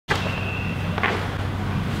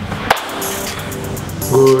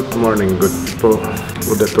Good morning, good people.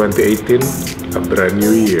 Udah 2018, a brand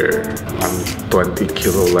new year. I'm 20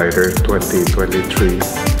 kilo lighter, 2023.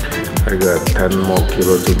 I got 10 more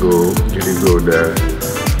kilo to go. Jadi gue udah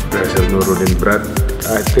berhasil nurunin berat.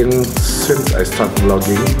 I think since I start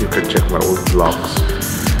vlogging, you can check my old vlogs.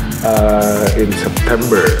 In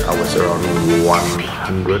September, I was around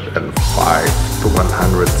 105 to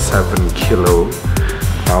 107 kilo.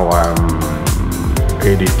 Now I'm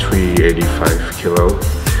 83, 85 kilo.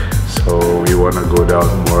 So we wanna go down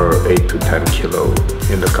more 8 to 10 kilo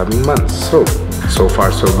in the coming months. So far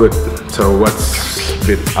so good. So what's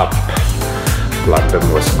been up? London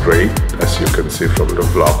was great, as you can see from the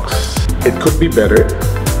vlogs. It could be better.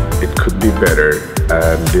 It could be better.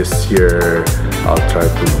 And this year I'll try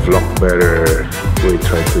to vlog better. We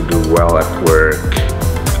try to do well at work.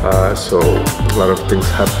 So a lot of things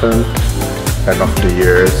happen. End of the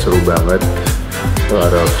year, seru banget. A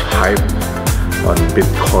lot of hype on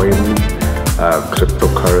Bitcoin,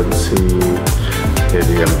 cryptocurrency.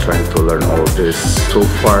 Jadi I'm trying to learn all this. So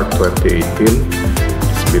far 2018,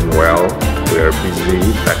 it's been well. We are busy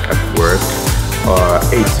back at work.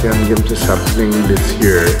 Asian Games is happening this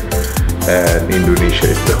year and Indonesia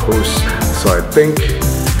is the host. So I think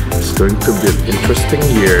it's going to be an interesting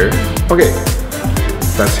year. Okay,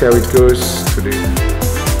 let's see how it goes today.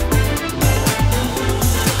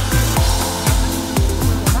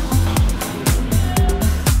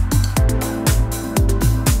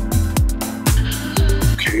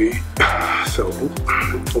 So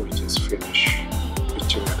we just finished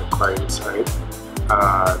pitching at the client side.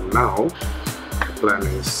 Now the plan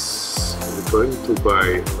is we're going to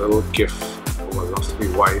buy a little gift for my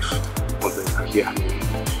lovely wife. Model hadiah nih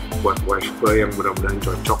buat wife gue yang mudah-mudahan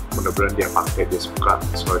cocok, mudah-mudahan dia pakai, dia suka.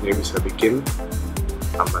 Soalnya bisa bikin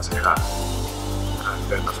tambah sehat. And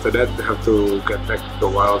then after that we have to get back a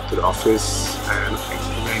while to the office, and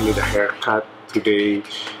I need a haircut today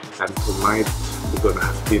and tonight we're gonna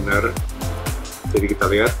have dinner. Jadi kita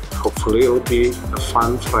lihat, hopefully it'll be a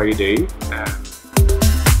fun Friday. And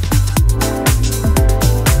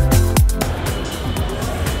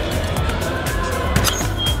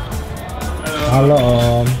halo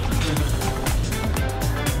Om.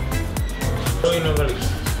 Ini kali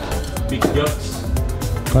Big Jobs.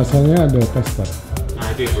 Rasanya ada tester.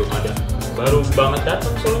 Nah itu yang belum ada. Baru banget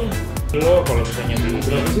datang soalnya. Lo kalau misalnya beli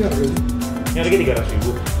berapa sih harganya? Ini harganya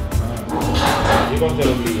 300.000. Jadi kalau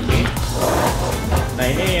misalnya lo beli ini, nah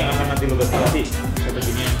ini yang akan nanti lo ganti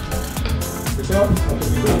strateginya. Itu satu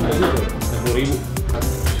minggu aja tuh. 60.000.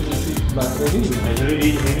 Baterai ini? Nah jadi di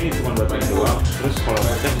sini cuma baterai doang. Terus kalau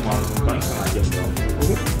ngecas cuma paling setengah jam doang.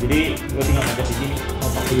 Jadi lo tinggal ngecas di sini. Oh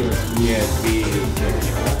pakai USB. USB. Ini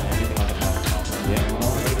tinggal tekan aja.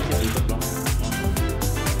 Oh ini ribet dong.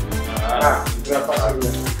 Nah, berapa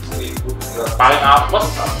harganya? Paling apes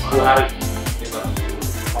 2 hari.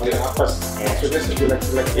 Paling apes. Maksudnya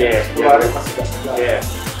sejelek-jelek. Iya. 2 hari masih gak sejelek. Iya.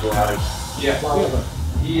 2 hari. Iya.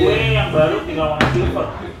 Gue yang baru tinggal warna silver.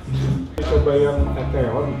 Coba yang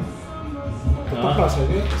Eteon. Tetap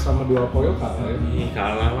rasanya sama dual coil kalah ya? Ih,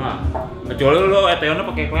 kalah lah. Kecuali lo Eteonnya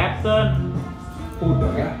pakai Clapton.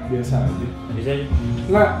 Udah ya, biasa aja. Bisa aja.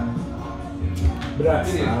 Nggak,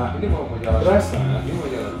 berasa. Ini mau jalan. Berasa. Ini mau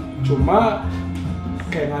jalan. Cuma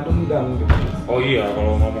kayak ngadundang gitu. Oh iya,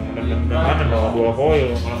 kalau ngomong nendang kan bawa dual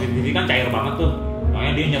coil. Kalau VVV kan cair banget tuh.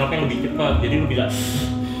 Makanya dia nyerapnya lebih cepat. Jadi lo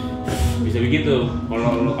bisa begitu.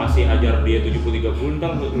 Kalau lo kasih ajar dia 70-30,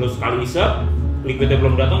 ntar lo sekali isep, liquidnya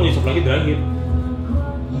belum datang, lo isep lagi terakhir.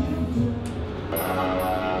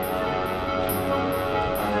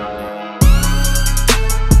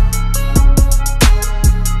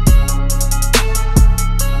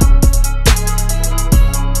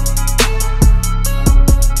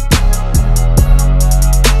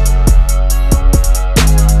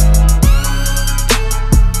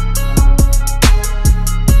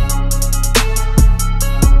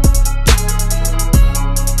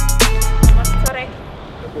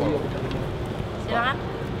 Silakan.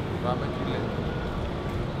 Ramai gila.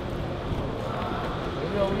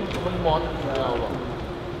 Ini orang temen mod ya Allah.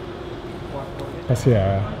 Kasih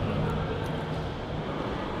ya.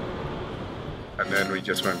 And then we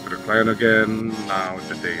just went to the client again. Now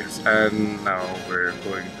the day is end. Now we're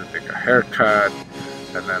going to take a haircut.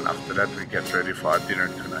 And then after that we get ready for our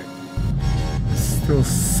dinner tonight. Still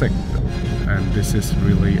sick though. And this is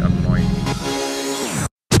really annoying.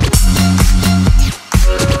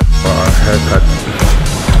 For our haircut.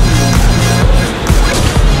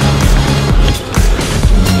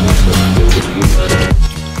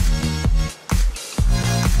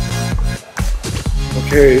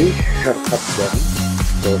 Okay, haircut done.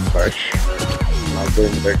 So fresh. I'll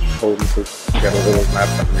going back home to get a little nap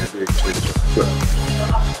and maybe a change of clothes.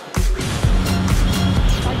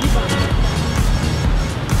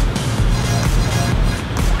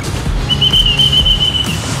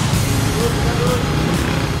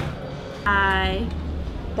 Hai.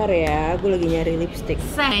 Ntar ya, gue lagi nyari lipstick.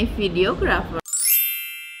 Saya videographer.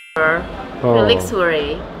 Oh. Felix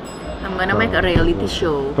Worry. I'm gonna make a reality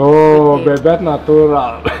show. Oh, with him. bebek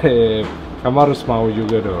natural. Kamu harus mau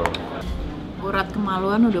juga dong. Urat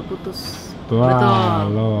kemaluan udah putus. Wah,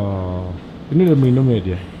 Betul. lo. Ini udah minum ya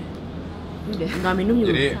dia? Udah nggak minum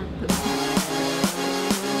juga Jadi- satu.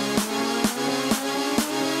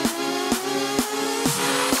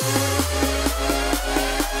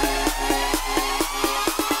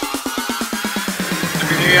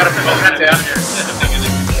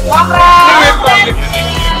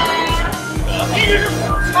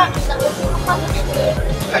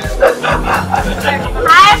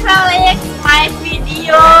 Hi Felix, my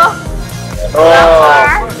video.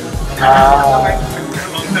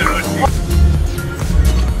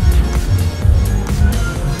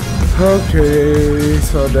 Okay,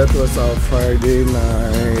 so that was our Friday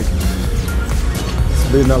night. It's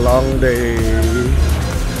been a long day.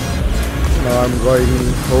 Now I'm going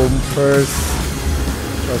home first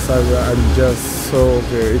because I'm just so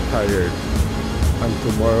very tired. And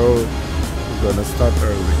tomorrow we're gonna start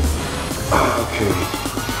early. Okay.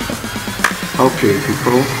 Okay,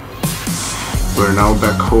 people. We're now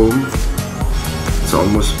back home. It's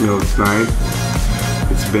almost midnight.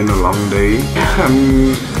 It's been a long day.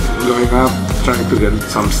 I'm going up, trying to get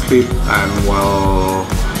some sleep, and while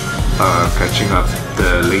catching up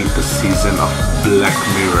the latest season of Black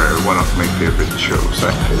Mirror, one of my favorite shows.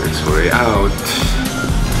 It's way out.